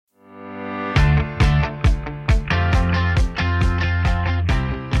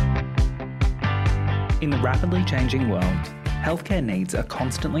In the rapidly changing world, healthcare needs are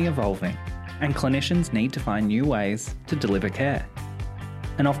constantly evolving, and clinicians need to find new ways to deliver care.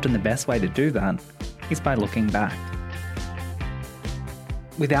 And often the best way to do that is by looking back.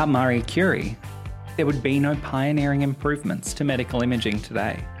 Without Marie Curie, there would be no pioneering improvements to medical imaging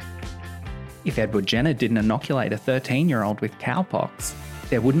today. If Edward Jenner didn't inoculate a 13-year-old with cowpox,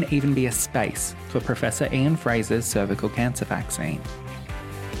 there wouldn't even be a space for Professor Ian Fraser's cervical cancer vaccine.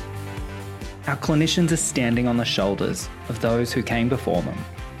 Our clinicians are standing on the shoulders of those who came before them,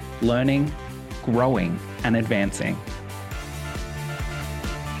 learning, growing, and advancing.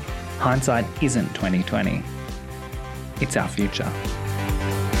 Hindsight isn't 20/20. It's our future.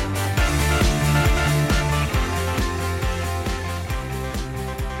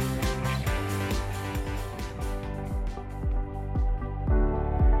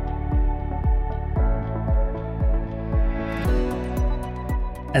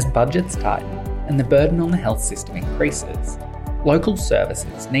 As budgets tighten and the burden on the health system increases, local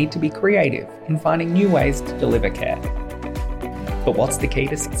services need to be creative in finding new ways to deliver care. But what's the key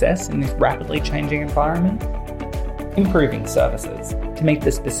to success in this rapidly changing environment? Improving services to meet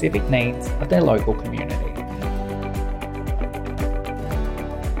the specific needs of their local community.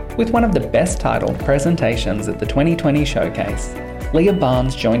 With one of the best titled presentations at the 2020 showcase, Leia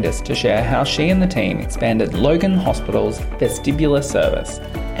Barnes joined us to share how she and the team expanded Logan Hospital's vestibular service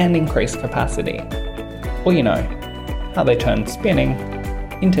and increased capacity. Or how they turned spinning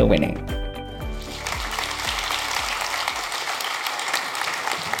into winning.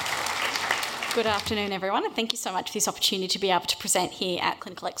 Good afternoon, everyone, and thank you so much for this opportunity to be able to present here at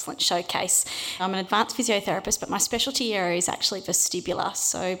Clinical Excellence Showcase. I'm an advanced physiotherapist, but my specialty area is actually vestibular.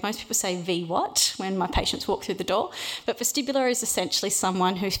 So most people say VWAT when my patients walk through the door, but vestibular is essentially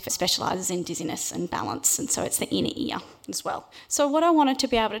someone who specialises in dizziness and balance, and so it's the inner ear as well. So what I wanted to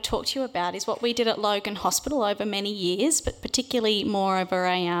be able to talk to you about is what we did at Logan Hospital over many years, but particularly more over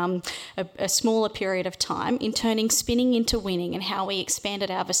a smaller period of time in turning spinning into winning and how we expanded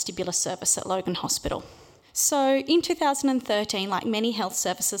our vestibular service at Logan Hospital. So in 2013, like many health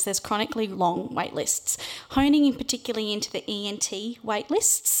services, there's chronically long wait lists, honing in particularly into the ENT wait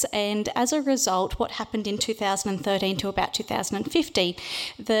lists. And as a result, what happened in 2013 to about 2015,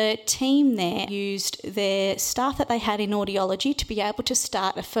 the team there used their staff that they had in audiology to be able to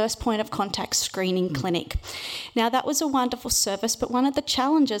start a first point of contact screening clinic. Now, that was a wonderful service, but one of the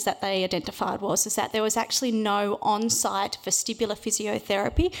challenges that they identified was that there was actually no on-site vestibular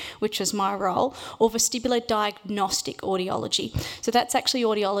physiotherapy, which was my role, or vestibular diagnostic audiology. So that's actually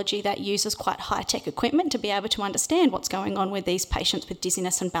audiology that uses quite high-tech equipment to be able to understand what's going on with these patients with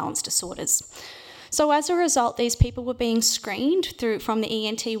dizziness and balance disorders. So as a result, these people were being screened from the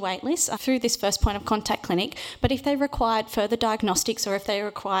ENT waitlist through this first point of contact clinic, but if they required further diagnostics or if they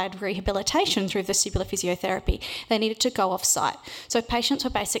required rehabilitation through vestibular physiotherapy, they needed to go off-site. So patients were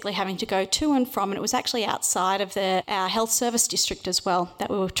basically having to go to and from, and it was actually outside of our health service district as well that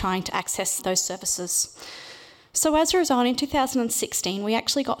we were trying to access those services. So as a result, in 2016, we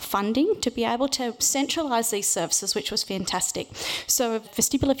actually got funding to be able to centralise these services, which was fantastic. So a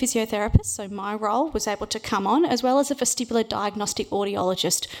vestibular physiotherapist, so my role, was able to come on, as well as a vestibular diagnostic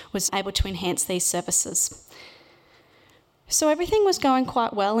audiologist was able to enhance these services. So everything was going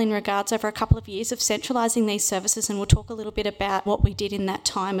quite well in regards over a couple of years of centralising these services, and we'll talk a little bit about what we did in that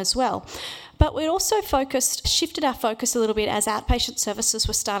time as well. But we also shifted our focus a little bit as outpatient services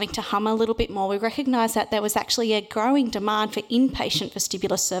were starting to hum a little bit more. We recognised that there was actually a growing demand for inpatient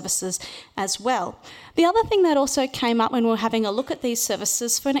vestibular services as well. The other thing that also came up when we were having a look at these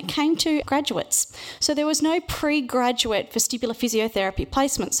services when it came to graduates. So there was no pre-graduate vestibular physiotherapy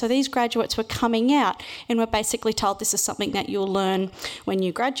placement. So these graduates were coming out and were basically told this is something that you'll learn when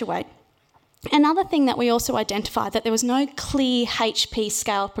you graduate. Another thing that we also identified, that there was no clear HP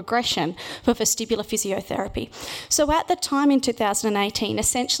scale progression for vestibular physiotherapy. So at the time in 2018,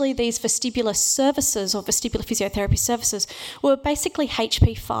 essentially these vestibular services or vestibular physiotherapy services were basically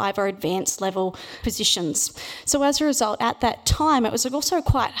HP5 or advanced level positions. So as a result, at that time, it was also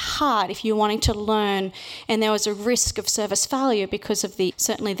quite hard if you're wanting to learn, and there was a risk of service failure because of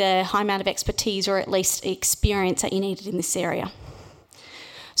certainly the high amount of expertise or at least experience that you needed in this area.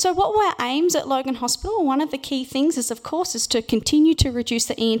 So what were our aims at Logan Hospital? One of the key things is, of course, is to continue to reduce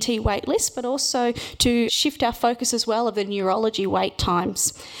the ENT wait list, but also to shift our focus as well of the neurology wait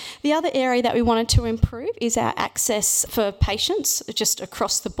times. The other area that we wanted to improve is our access for patients just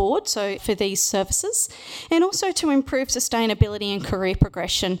across the board, so for these services, and also to improve sustainability and career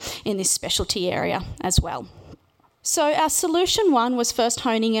progression in this specialty area as well. So our solution one was first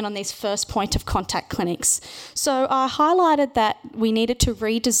honing in on these first point of contact clinics. So I highlighted that we needed to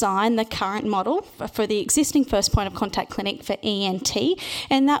redesign the current model for the existing first point of contact clinic for ENT,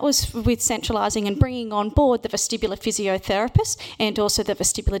 and that was with centralising and bringing on board the vestibular physiotherapist and also the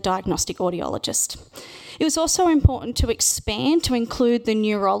vestibular diagnostic audiologist. It was also important to expand to include the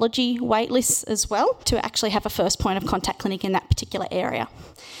neurology waitlists as well, to actually have a first point of contact clinic in that particular area.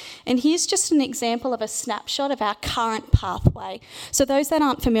 And here's just an example of a snapshot of our current pathway. So those that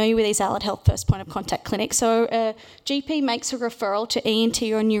aren't familiar with these Allied Health first point of contact clinics, so a GP makes a referral to ENT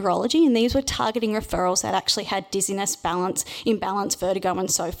or neurology, and these were targeting referrals that actually had dizziness, balance, imbalance, vertigo and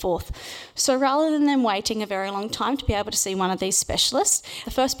so forth. So rather than them waiting a very long time to be able to see one of these specialists,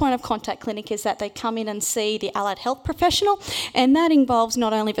 the first point of contact clinic is that they come in and see the Allied Health professional, and that involves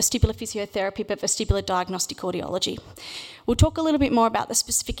not only vestibular physiotherapy but vestibular diagnostic audiology. We'll talk a little bit more about the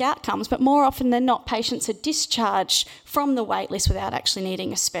specific outcomes, but more often than not, patients are discharged from the waitlist without actually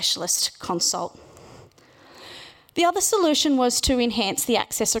needing a specialist consult. The other solution was to enhance the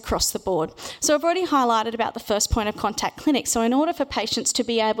access across the board. So I've already highlighted about the first point of contact clinic. So in order for patients to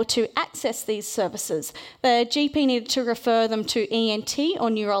be able to access these services, the GP needed to refer them to ENT or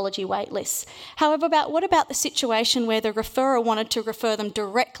neurology waitlists. However, what about the situation where the referrer wanted to refer them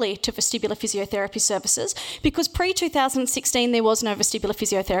directly to vestibular physiotherapy services? Because pre-2016 there was no vestibular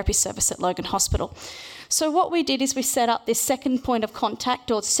physiotherapy service at Logan Hospital. So what we did is we set up this second point of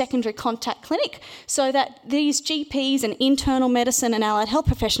contact or secondary contact clinic so that these GPs and internal medicine and allied health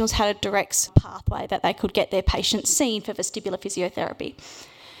professionals had a direct pathway that they could get their patients seen for vestibular physiotherapy.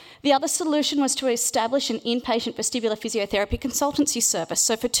 The other solution was to establish an inpatient vestibular physiotherapy consultancy service.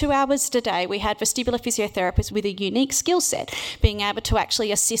 So for 2 hours a day, we had vestibular physiotherapists with a unique skill set, being able to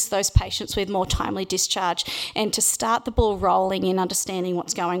actually assist those patients with more timely discharge and to start the ball rolling in understanding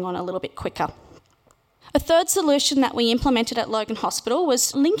what's going on a little bit quicker. A third solution that we implemented at Logan Hospital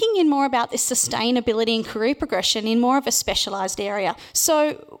was linking in more about this sustainability and career progression in more of a specialised area.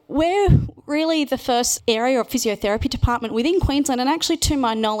 So we're really the first area of physiotherapy department within Queensland, and actually to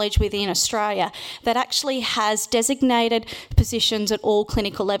my knowledge within Australia, that actually has designated positions at all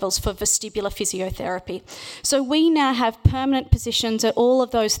clinical levels for vestibular physiotherapy. So we now have permanent positions at all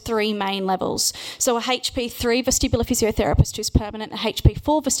of those 3 main levels. So a HP3 vestibular physiotherapist who's permanent, a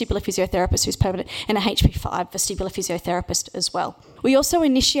HP4 vestibular physiotherapist who's permanent, and a HP5 vestibular physiotherapist as well. We also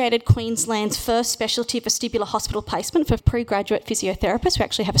initiated Queensland's first specialty vestibular hospital placement for pre-graduate physiotherapists. We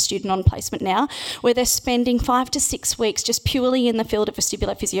actually have a student on placement now, where they're spending 5 to 6 weeks just purely in the field of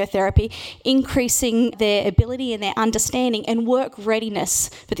vestibular physiotherapy, increasing their ability and their understanding and work readiness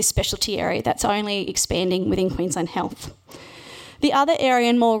for this specialty area that's only expanding within Queensland Health. The other area,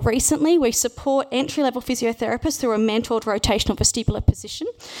 and more recently, we support entry-level physiotherapists through a mentored rotational vestibular position.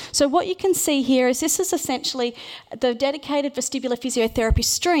 So what you can see here is this is essentially the dedicated vestibular physiotherapy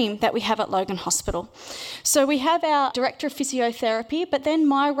stream that we have at Logan Hospital. So we have our director of physiotherapy, but then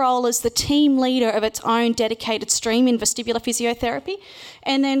my role is the team leader of its own dedicated stream in vestibular physiotherapy.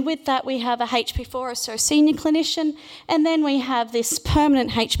 And then with that, we have a HP4, so senior clinician, and then we have this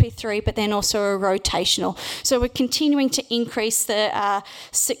permanent HP3, but then also a rotational. So we're continuing to increase the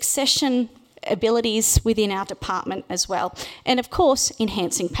succession abilities within our department as well. And of course,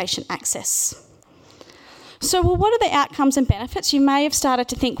 enhancing patient access. So, well, what are the outcomes and benefits? You may have started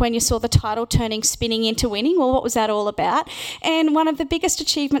to think when you saw the title turning spinning into winning, well, what was that all about? And one of the biggest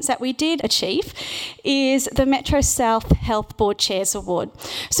achievements that we did achieve is the Metro South Health Board Chairs Award.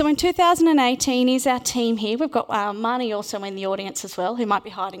 So in 2018 is our team here. We've got Marnie also in the audience as well, who might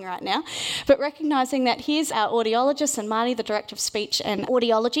be hiding right now. But recognising that here's our audiologist and Marnie, the Director of Speech and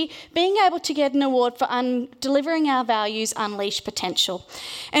Audiology, being able to get an award for delivering our values, unleash potential.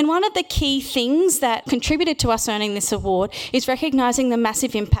 And one of the key things that contributed to us earning this award is recognising the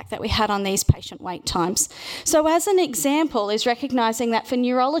massive impact that we had on these patient wait times. So as an example is recognising that for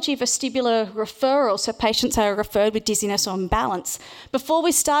neurology vestibular referrals, so patients are referred with dizziness or imbalance, before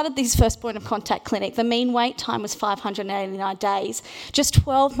we started this first point of contact clinic, the mean wait time was 589 days. Just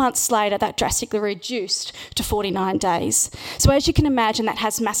 12 months later, that drastically reduced to 49 days. So as you can imagine, that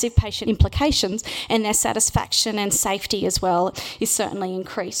has massive patient implications, and their satisfaction and safety as well is certainly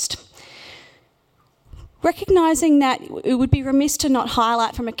increased. Recognising that it would be remiss to not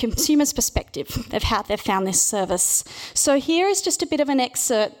highlight from a consumer's perspective of how they've found this service. So here is just a bit of an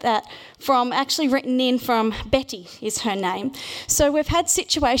excerpt that written in from Betty is her name. So we've had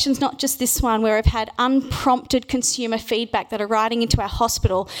situations, not just this one, where we've had unprompted consumer feedback that are writing into our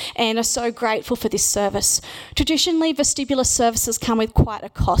hospital and are so grateful for this service. Traditionally, vestibular services come with quite a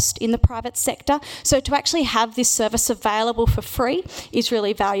cost in the private sector, so to actually have this service available for free is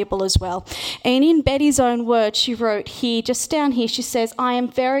really valuable as well. And in Betty's own words, she wrote here, just down here, she says, "I am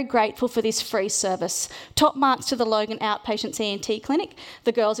very grateful for this free service. Top marks to the Logan Outpatients ENT Clinic.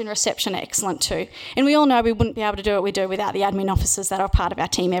 The girls in reception are excellent too." And we all know we wouldn't be able to do what we do without the admin officers that are part of our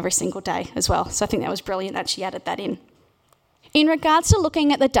team every single day as well. So I think that was brilliant that she added that in. In regards to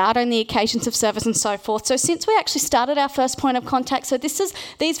looking at the data and the occasions of service and so forth, so since we actually started our first point of contact, so these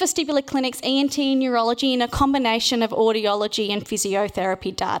vestibular clinics, ENT and neurology, in a combination of audiology and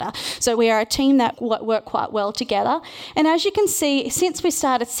physiotherapy data. So we are a team that work quite well together. And as you can see, since we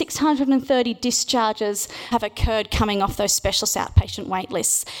started, 630 discharges have occurred coming off those specialist outpatient wait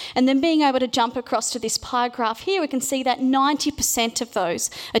lists. And then being able to jump across to this pie graph here, we can see that 90% of those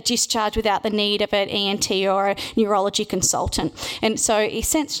are discharged without the need of an ENT or a neurology consultant. And so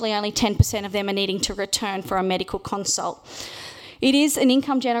essentially only 10% of them are needing to return for a medical consult. It is an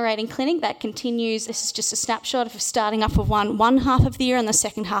income-generating clinic that continues. This is just a snapshot of starting off of one half of the year, and the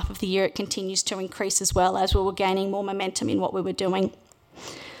second half of the year it continues to increase as well as we were gaining more momentum in what we were doing.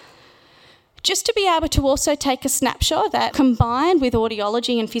 Just to be able to also take a snapshot that combined with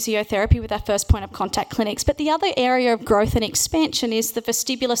audiology and physiotherapy with our first point of contact clinics. But the other area of growth and expansion is the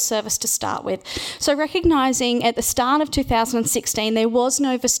vestibular service to start with. So recognising at the start of 2016 there was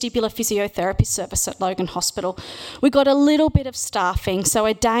no vestibular physiotherapy service at Logan Hospital. We got a little bit of staffing, so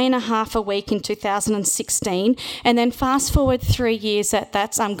a day and a half a week in 2016, and then fast forward 3 years,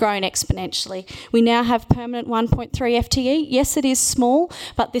 that's grown exponentially. We now have permanent 1.3 FTE. Yes, it is small,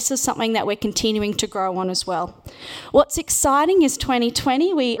 but this is something that we're continuing to grow on as well. What's exciting is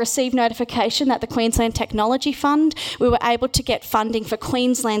 2020, we received notification that the Queensland Technology Fund, we were able to get funding for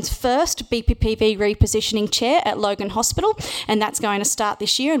Queensland's first BPPV repositioning chair at Logan Hospital, and that's going to start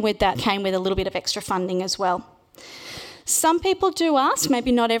this year, and with that came with a little bit of extra funding as well. Some people do ask,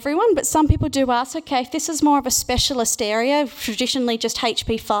 maybe not everyone, but some people do ask, okay, if this is more of a specialist area, traditionally just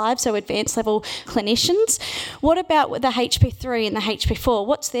HP5, so advanced level clinicians, what about the HP3 and the HP4?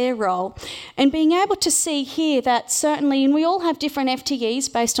 What's their role? And being able to see here that certainly, and we all have different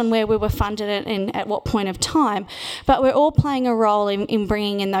FTEs based on where we were funded and at what point of time, but we're all playing a role in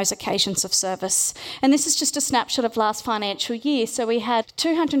bringing in those occasions of service. And this is just a snapshot of last financial year. So we had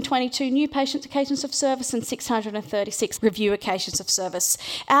 222 new patient occasions of service and 636 review occasions of service.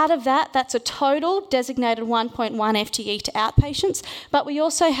 Out of that, that's a total designated 1.1 FTE to outpatients, but we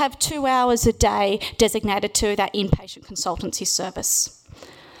also have 2 hours a day designated to that inpatient consultancy service.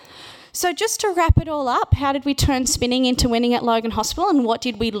 So just to wrap it all up, how did we turn spinning into winning at Logan Hospital, and what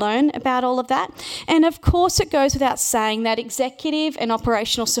did we learn about all of that? And of course it goes without saying that executive and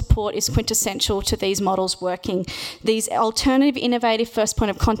operational support is quintessential to these models working. These alternative, innovative first point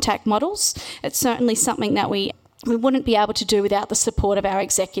of contact models, it's certainly something that we wouldn't be able to do without the support of our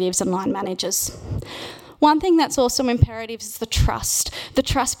executives and line managers. One thing that's also imperative is the trust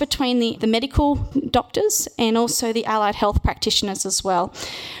between the medical doctors and also the allied health practitioners as well.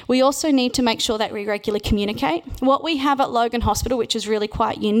 We also need to make sure that we regularly communicate. What we have at Logan Hospital, which is really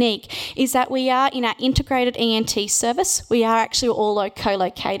quite unique, is that we are in our integrated ENT service, we are actually all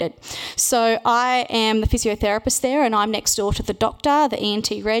co-located. So I am the physiotherapist there, and I'm next door to the doctor, the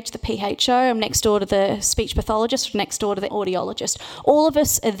ENT reg, the PHO, I'm next door to the speech pathologist, next door to the audiologist. All of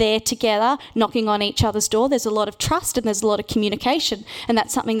us are there together, knocking on each other's door. There's a lot of trust and there's a lot of communication, and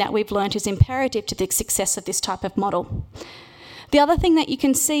that's something that we've learned is imperative to the success of this type of model. The other thing that you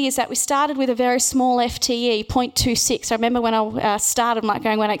can see is that we started with a very small FTE, 0.26. I remember when I started,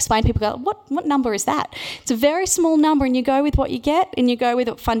 when I explained, people go, what number is that? It's a very small number, and you go with what you get, and you go with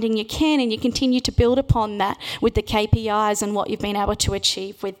what funding you can, and you continue to build upon that with the KPIs and what you've been able to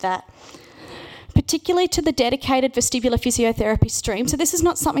achieve with that. Particularly to the dedicated vestibular physiotherapy stream. So this is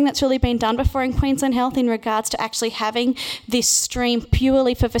not something that's really been done before in Queensland Health in regards to actually having this stream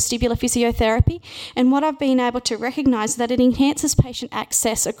purely for vestibular physiotherapy. And what I've been able to recognise is that it enhances patient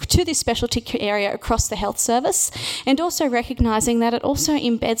access to this specialty area across the health service, and also recognising that it also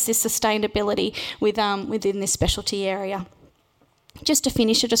embeds this sustainability within this specialty area. Just to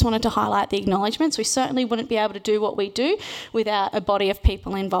finish, I just wanted to highlight the acknowledgements. We certainly wouldn't be able to do what we do without a body of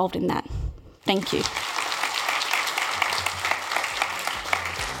people involved in that. Thank you.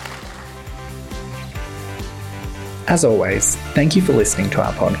 As always, thank you for listening to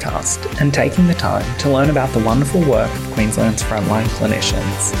our podcast and taking the time to learn about the wonderful work of Queensland's frontline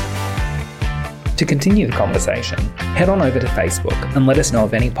clinicians. To continue the conversation, head on over to Facebook and let us know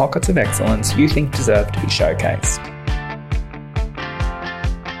of any pockets of excellence you think deserve to be showcased.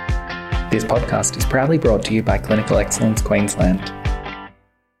 This podcast is proudly brought to you by Clinical Excellence Queensland.